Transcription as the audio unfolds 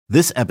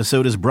This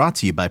episode is brought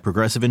to you by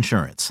Progressive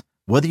Insurance.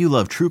 Whether you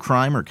love true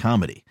crime or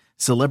comedy,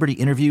 celebrity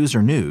interviews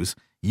or news,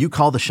 you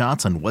call the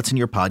shots on what's in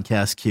your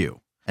podcast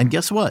queue. And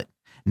guess what?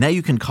 Now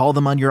you can call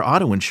them on your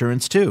auto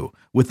insurance too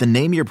with the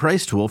Name Your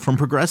Price tool from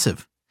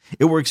Progressive.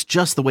 It works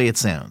just the way it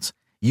sounds.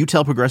 You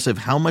tell Progressive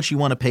how much you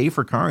want to pay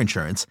for car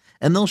insurance,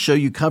 and they'll show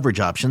you coverage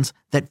options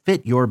that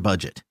fit your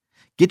budget.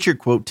 Get your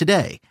quote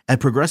today at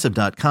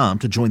Progressive.com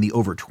to join the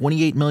over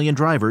 28 million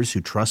drivers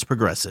who trust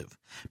Progressive.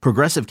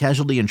 Progressive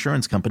Casualty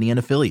Insurance Company and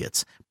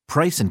Affiliates.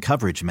 Price and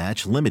coverage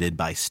match limited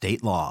by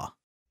state law.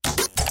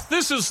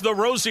 This is the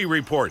Rosie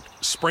Report,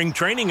 Spring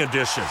Training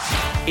Edition.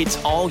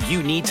 It's all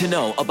you need to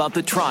know about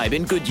the Tribe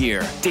in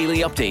Goodyear. Daily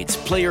updates,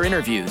 player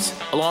interviews,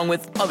 along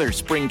with other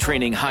spring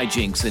training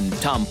hijinks and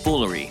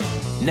tomfoolery.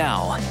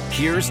 Now,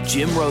 here's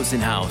Jim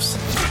Rosenhaus.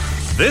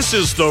 This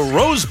is the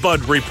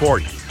Rosebud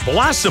Report,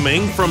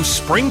 blossoming from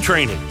spring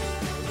training.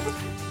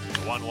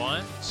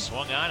 1-1,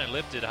 swung on and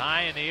lifted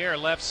high in the air,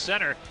 left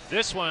center.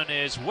 This one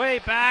is way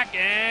back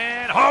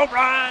and home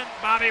run,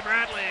 Bobby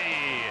Bradley.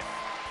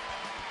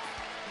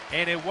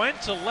 And it went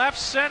to left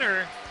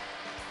center.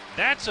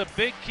 That's a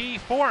big key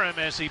for him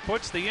as he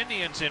puts the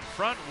Indians in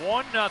front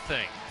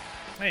 1-0.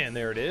 And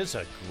there it is,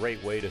 a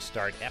great way to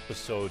start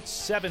episode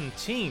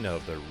 17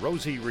 of the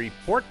Rosie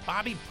Report.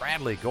 Bobby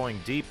Bradley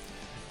going deep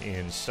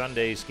in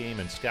Sunday's game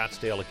in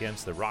Scottsdale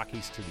against the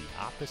Rockies to the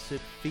opposite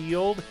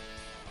field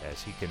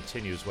as he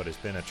continues what has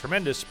been a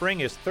tremendous spring.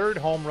 His third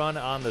home run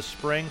on the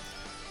spring,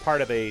 part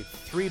of a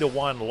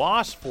 3-1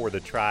 loss for the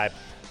Tribe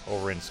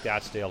over in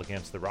Scottsdale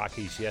against the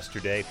Rockies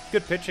yesterday.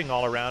 Good pitching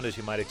all around, as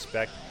you might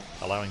expect,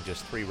 allowing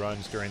just 3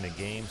 runs during the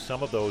game.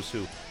 Some of those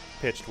who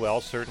pitched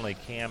well, certainly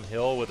Cam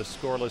Hill with a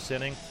scoreless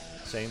inning.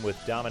 Same with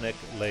Dominic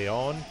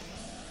Leone.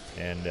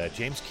 And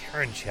James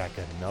Karinchak,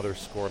 another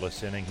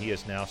scoreless inning. He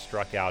has now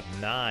struck out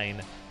 9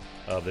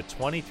 of the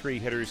 23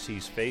 hitters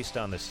he's faced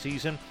on the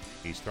season.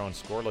 He's thrown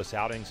scoreless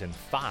outings in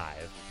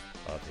 5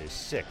 of his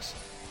 6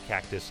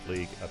 Cactus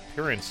League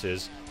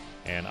appearances.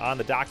 And on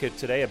the docket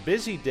today, a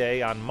busy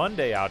day on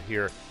Monday out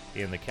here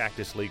in the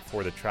Cactus League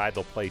for the Tribe.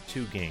 They'll play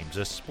 2 games.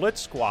 A split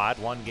squad,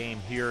 1 game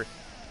here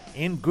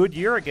in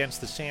Goodyear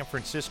against the San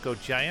Francisco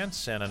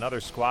Giants, and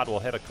another squad will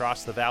head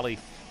across the valley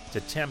to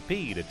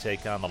Tempe to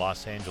take on the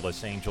Los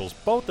Angeles Angels.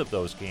 Both of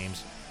those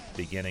games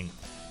beginning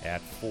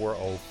at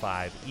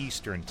 4:05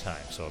 Eastern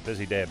time. So a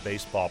busy day of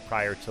baseball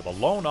prior to the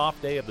lone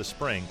off day of the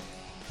spring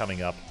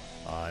coming up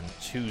on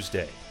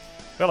Tuesday.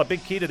 Well, a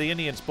big key to the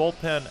Indians'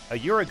 bullpen a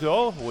year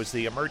ago was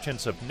the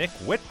emergence of Nick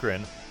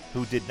Whitgren,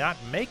 who did not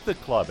make the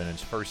club in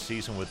his first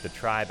season with the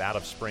Tribe out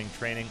of spring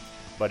training,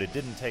 but it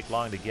didn't take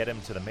long to get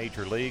him to the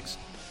major leagues,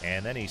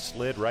 and then he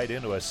slid right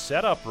into a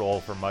setup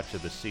role for much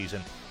of the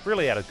season.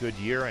 Really had a good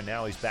year, and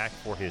now he's back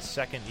for his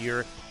second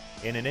year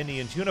in an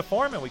Indians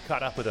uniform, and we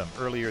caught up with him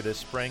earlier this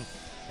spring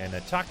and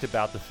talked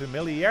about the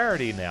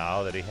familiarity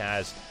now that he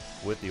has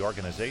with the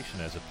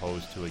organization as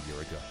opposed to a year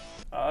ago.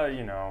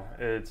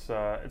 It's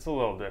a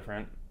little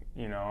different.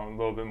 A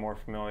little bit more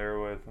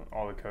familiar with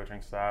all the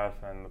coaching staff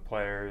and the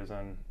players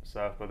and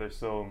stuff, but there's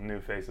still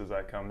new faces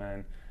that come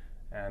in,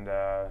 and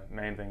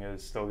main thing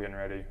is still getting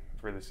ready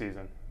for the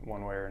season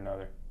one way or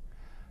another.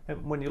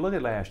 And when you look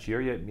at last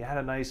year, you had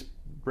a nice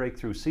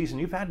breakthrough season.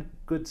 You've had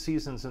good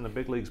seasons in the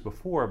big leagues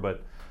before,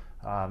 but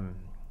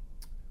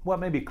what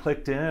maybe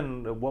clicked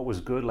in, what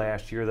was good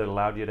last year that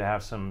allowed you to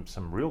have some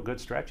real good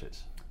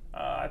stretches?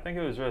 I think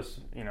it was just,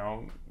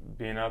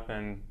 being up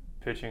and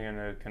pitching in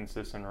a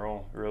consistent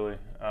role, really.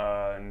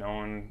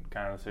 Knowing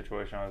kind of the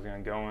situation I was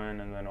going to go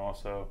in, and then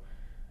also,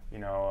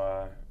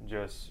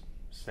 just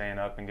staying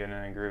up and getting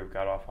in a groove.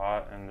 Got off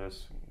hot and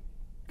just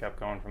kept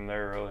going from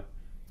there, really.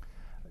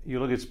 You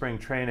look at spring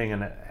training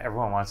and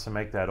everyone wants to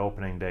make that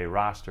opening day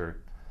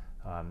roster.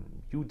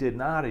 You did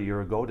not a year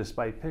ago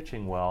despite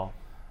pitching well.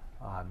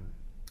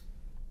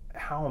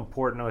 How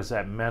important was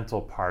that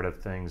mental part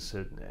of things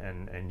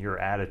and your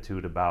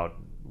attitude about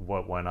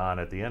what went on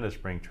at the end of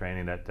spring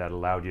training that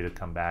allowed you to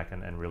come back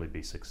and really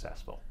be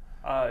successful?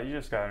 You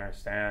just got to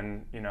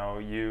understand,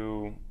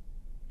 you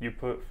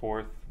put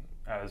forth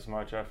as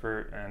much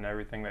effort and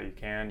everything that you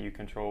can. You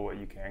control what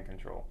you can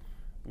control.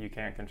 You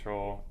can't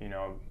control,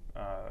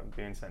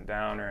 being sent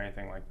down or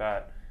anything like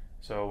that.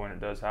 So when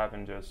it does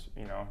happen, just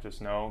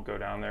know, go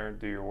down there,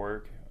 do your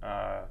work,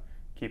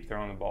 keep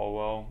throwing the ball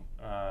well,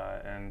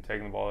 and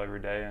taking the ball every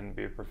day and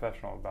be a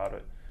professional about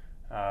it.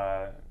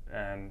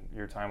 And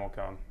your time will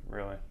come,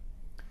 really.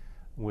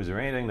 Was there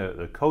anything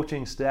the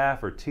coaching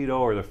staff or Tito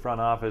or the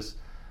front office,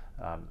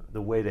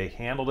 the way they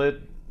handled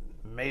it,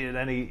 made it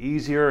any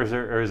easier,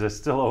 or is it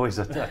still always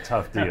a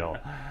tough deal?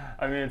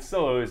 I mean, it's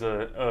still always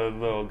a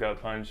little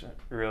gut punch,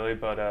 really,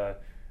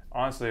 but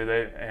honestly,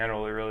 they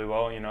handled it really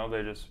well.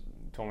 They just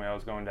told me I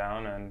was going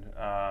down, and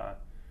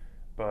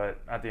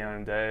but at the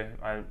end of the day,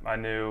 I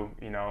knew,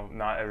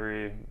 not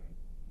every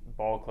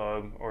ball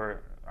club,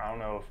 or I don't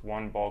know if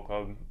one ball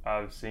club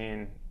I've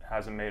seen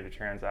hasn't made a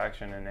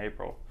transaction in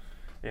April,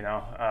 and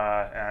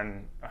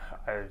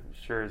I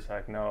sure as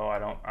heck no, I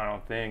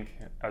don't think,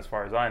 as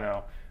far as I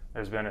know,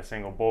 there's been a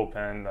single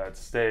bullpen that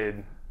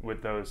stayed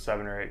with those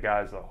 7 or 8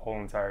 guys the whole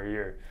entire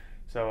year.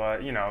 So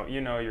you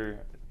know your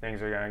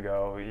things are gonna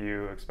go.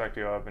 You expect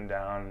to go up and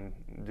down,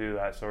 and do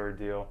that sort of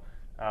deal.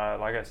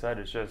 Like I said,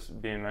 it's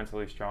just being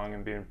mentally strong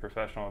and being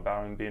professional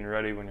about it and being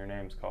ready when your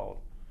name's called.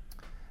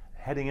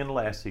 Heading into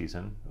last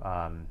season,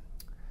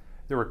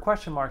 there were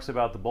question marks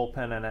about the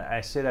bullpen, and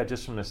I say that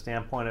just from the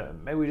standpoint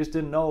of maybe we just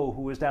didn't know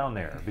who was down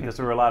there because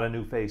there were a lot of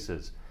new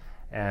faces.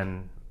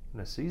 And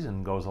the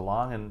season goes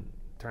along, and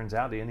turns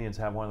out the Indians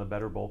have one of the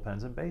better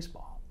bullpens in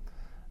baseball.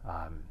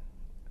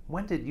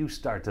 When did you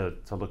start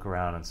to look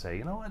around and say,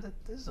 you know what,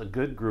 this is a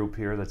good group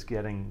here that's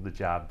getting the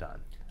job done?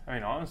 I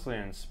mean, honestly,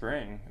 in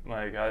spring,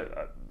 like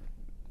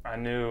I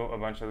knew a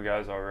bunch of the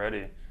guys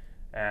already,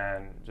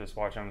 and just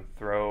watching them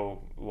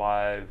throw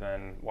live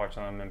and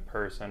watching them in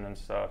person and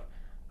stuff,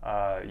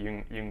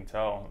 you can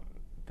tell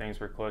things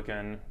were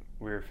clicking.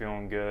 We were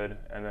feeling good,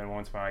 and then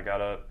once when I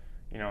got up,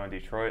 you know, in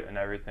Detroit and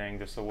everything,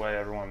 just the way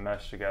everyone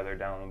meshed together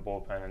down in the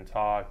bullpen and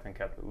talked and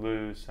kept it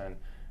loose, and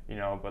you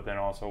know, but then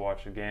also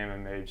watched the game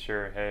and made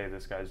sure, hey,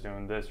 this guy's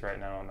doing this right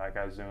now and that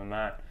guy's doing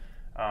that.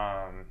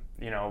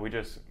 You know, we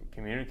just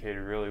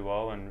communicated really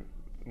well, and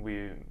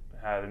we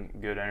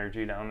had good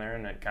energy down there,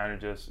 and it kind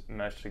of just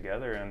meshed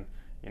together, and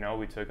you know,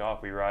 we took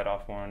off. We ride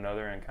off one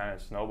another, and kind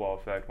of snowball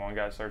effect. One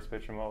guy starts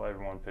pitching well,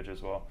 everyone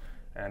pitches well,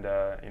 and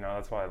you know,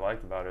 that's what I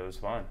liked about it. It was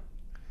fun.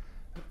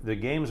 The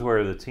games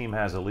where the team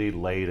has a lead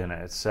late and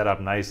it's set up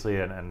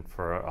nicely, and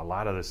for a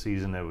lot of the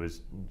season it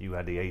was you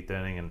had the 8th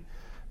inning and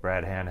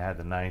Brad Hand had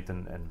the 9th,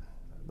 and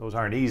those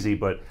aren't easy,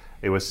 but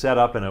it was set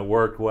up and it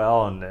worked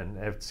well, and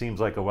it seems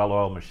like a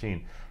well-oiled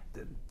machine.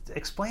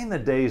 Explain the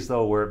days,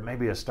 though, where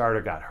maybe a starter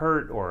got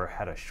hurt or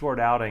had a short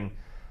outing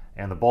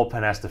and the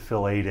bullpen has to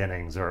fill 8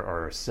 innings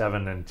or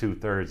 7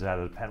 2/3 out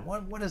of the pen.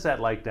 What is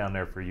that like down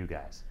there for you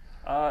guys?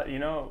 You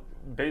know,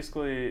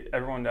 basically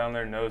everyone down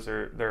there knows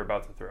they're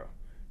about to throw.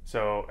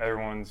 So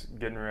everyone's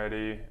getting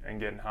ready and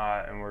getting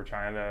hot, and we're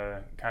trying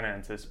to kind of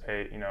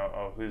anticipate, you know,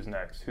 oh, who's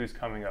next? Who's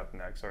coming up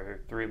next? Are there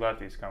 3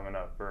 lefties coming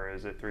up, or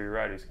is it 3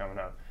 righties coming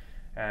up?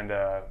 And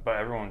but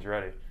everyone's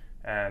ready.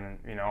 And,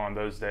 you know, on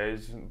those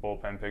days,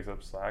 bullpen picks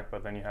up slack,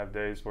 but then you have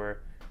days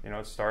where, you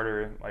know,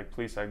 starter like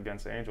Plesac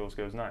against the Angels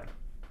goes 9,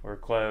 or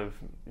Clev,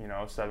 you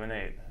know, 7,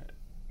 8,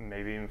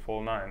 maybe even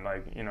full 9.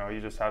 Like, you know,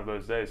 you just have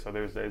those days. So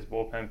there's days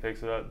bullpen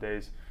picks it up,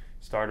 days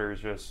starters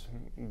just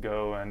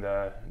go and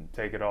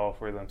take it all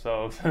for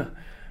themselves.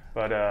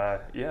 But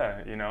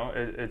yeah, you know,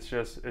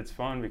 it's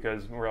fun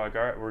because we're like,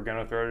 all right, we're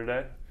gonna throw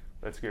today.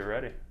 Let's get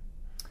ready.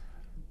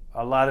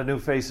 A lot of new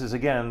faces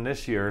again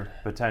this year,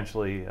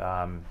 potentially.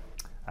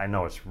 I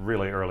know it's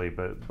really early,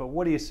 but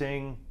what are you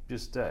seeing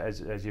just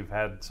as you've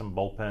had some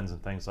bullpens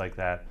and things like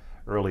that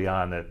early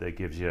on that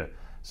gives you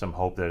some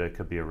hope that it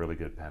could be a really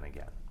good pen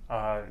again?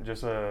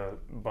 Just a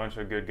bunch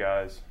of good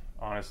guys,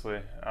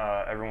 honestly.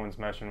 Everyone's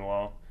meshing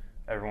well.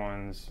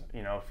 Everyone's,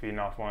 you know, feeding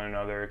off one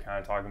another, kind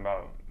of talking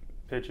about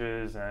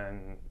pitches,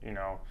 and you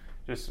know,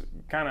 just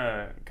kind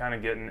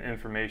of getting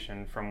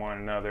information from one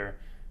another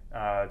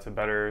to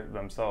better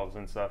themselves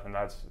and stuff. And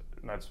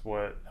that's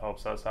what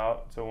helps us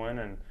out to win.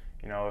 And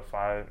you know, if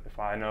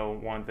I know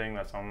one thing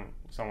that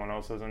someone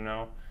else doesn't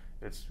know,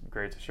 it's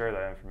great to share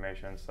that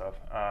information and stuff.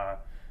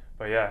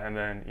 But yeah, and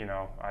then you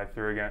know, I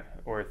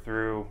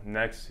threw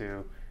next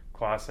to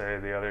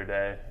Clase the other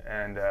day,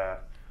 and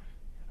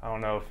I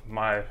don't know if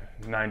my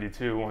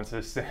 92 wants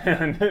to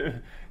stand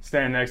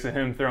next to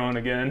him throwing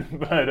again,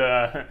 but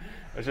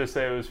let's just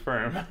say it was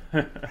firm.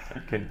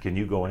 Can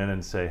you go in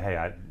and say, hey,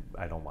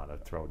 I don't want to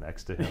throw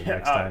next to him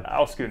next time?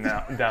 I'll scoot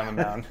down the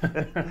mound.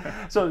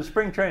 So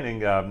spring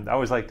training, I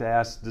always like to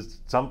ask,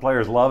 some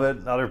players love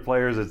it, other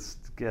players it's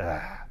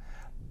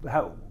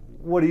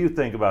what do you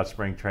think about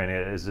spring training?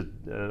 Is it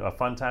a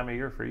fun time of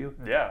year for you?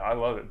 Yeah, I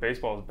love it.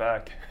 Baseball's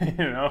back.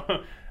 You know,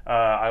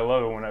 I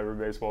love it whenever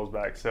baseball's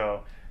back.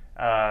 So.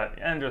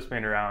 And just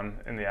being around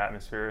in the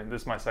atmosphere.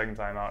 This is my 2nd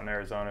time out in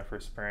Arizona for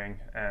spring,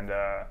 and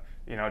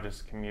you know,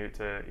 just commute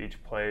to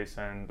each place,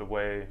 and the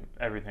way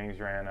everything's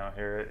ran out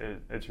here,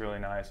 it's really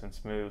nice and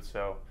smooth.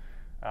 So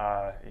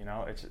you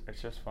know,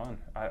 it's just fun.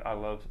 I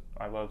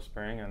love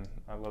spring, and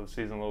I love the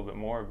season a little bit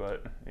more.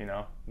 But you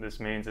know, this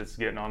means it's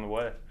getting on the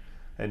way.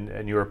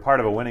 And you were part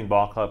of a winning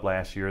ball club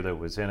last year that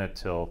was in it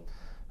till,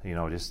 you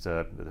know, just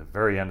the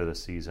very end of the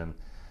season.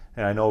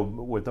 And I know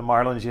with the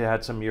Marlins you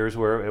had some years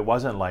where it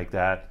wasn't like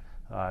that.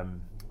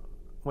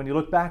 When you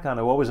look back on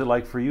it, what was it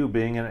like for you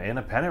being in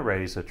a pennant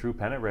race, a true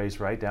pennant race,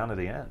 right down to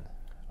the end?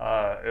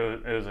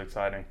 It was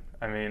exciting.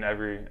 I mean,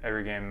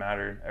 every game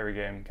mattered. Every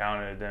game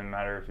counted. It didn't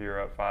matter if you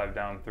were up 5,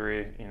 down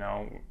 3. You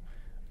know,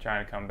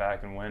 trying to come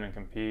back and win and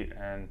compete,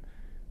 and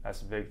that's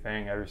the big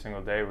thing. Every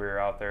single day we were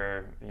out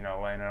there, you know,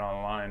 laying it on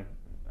the line,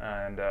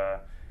 and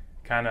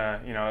kind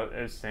of, you know,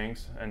 it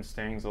stings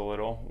a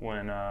little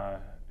when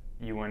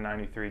you win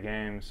 93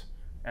 games.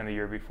 And the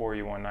year before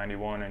you won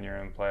 91 and you're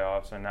in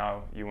playoffs, and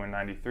now you win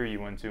 93,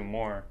 you win 2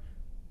 more,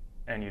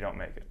 and you don't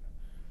make it.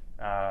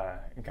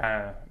 It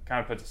kind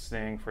of puts a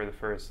sting for the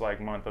first like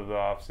month of the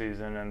off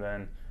season, and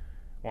then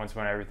once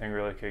when everything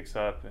really kicks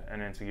up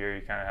and into gear,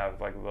 you kind of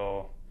have like a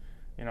little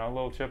a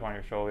little chip on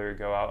your shoulder,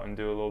 go out and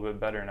do a little bit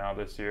better now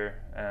this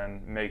year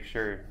and make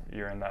sure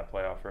you're in that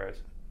playoff race.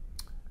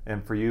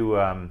 And for you,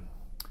 I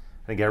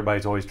think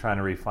everybody's always trying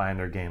to refine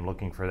their game,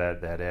 looking for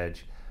that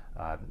edge.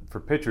 For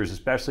pitchers,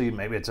 especially,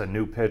 maybe it's a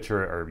new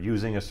pitcher or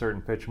using a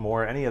certain pitch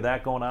more. Any of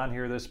that going on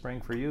here this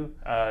spring for you?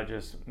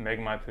 Just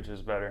making my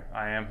pitches better.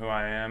 I am who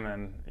I am,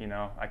 and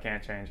I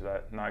can't change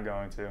that. Not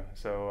going to.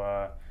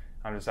 So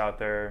I'm just out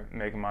there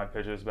making my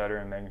pitches better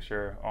and making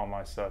sure all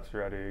my stuff's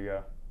ready to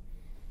go.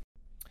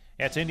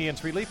 That's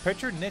Indians relief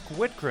pitcher Nick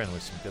Whitgren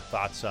with some good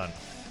thoughts on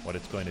what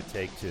it's going to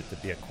take to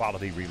be a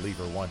quality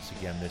reliever once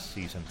again this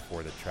season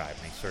for the Tribe.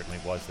 And he certainly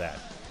was that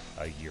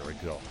a year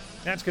ago.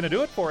 That's going to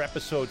do it for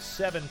episode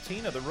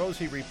 17 of the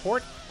Rosie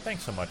Report.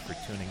 Thanks so much for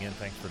tuning in.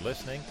 Thanks for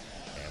listening.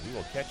 And we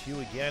will catch you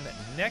again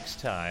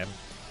next time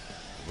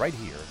right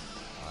here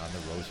on the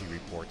Rosie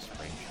Report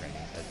Spring Training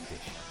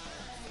Edition.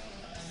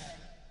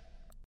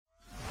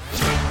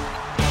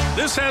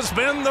 This has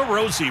been the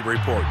Rosie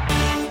Report.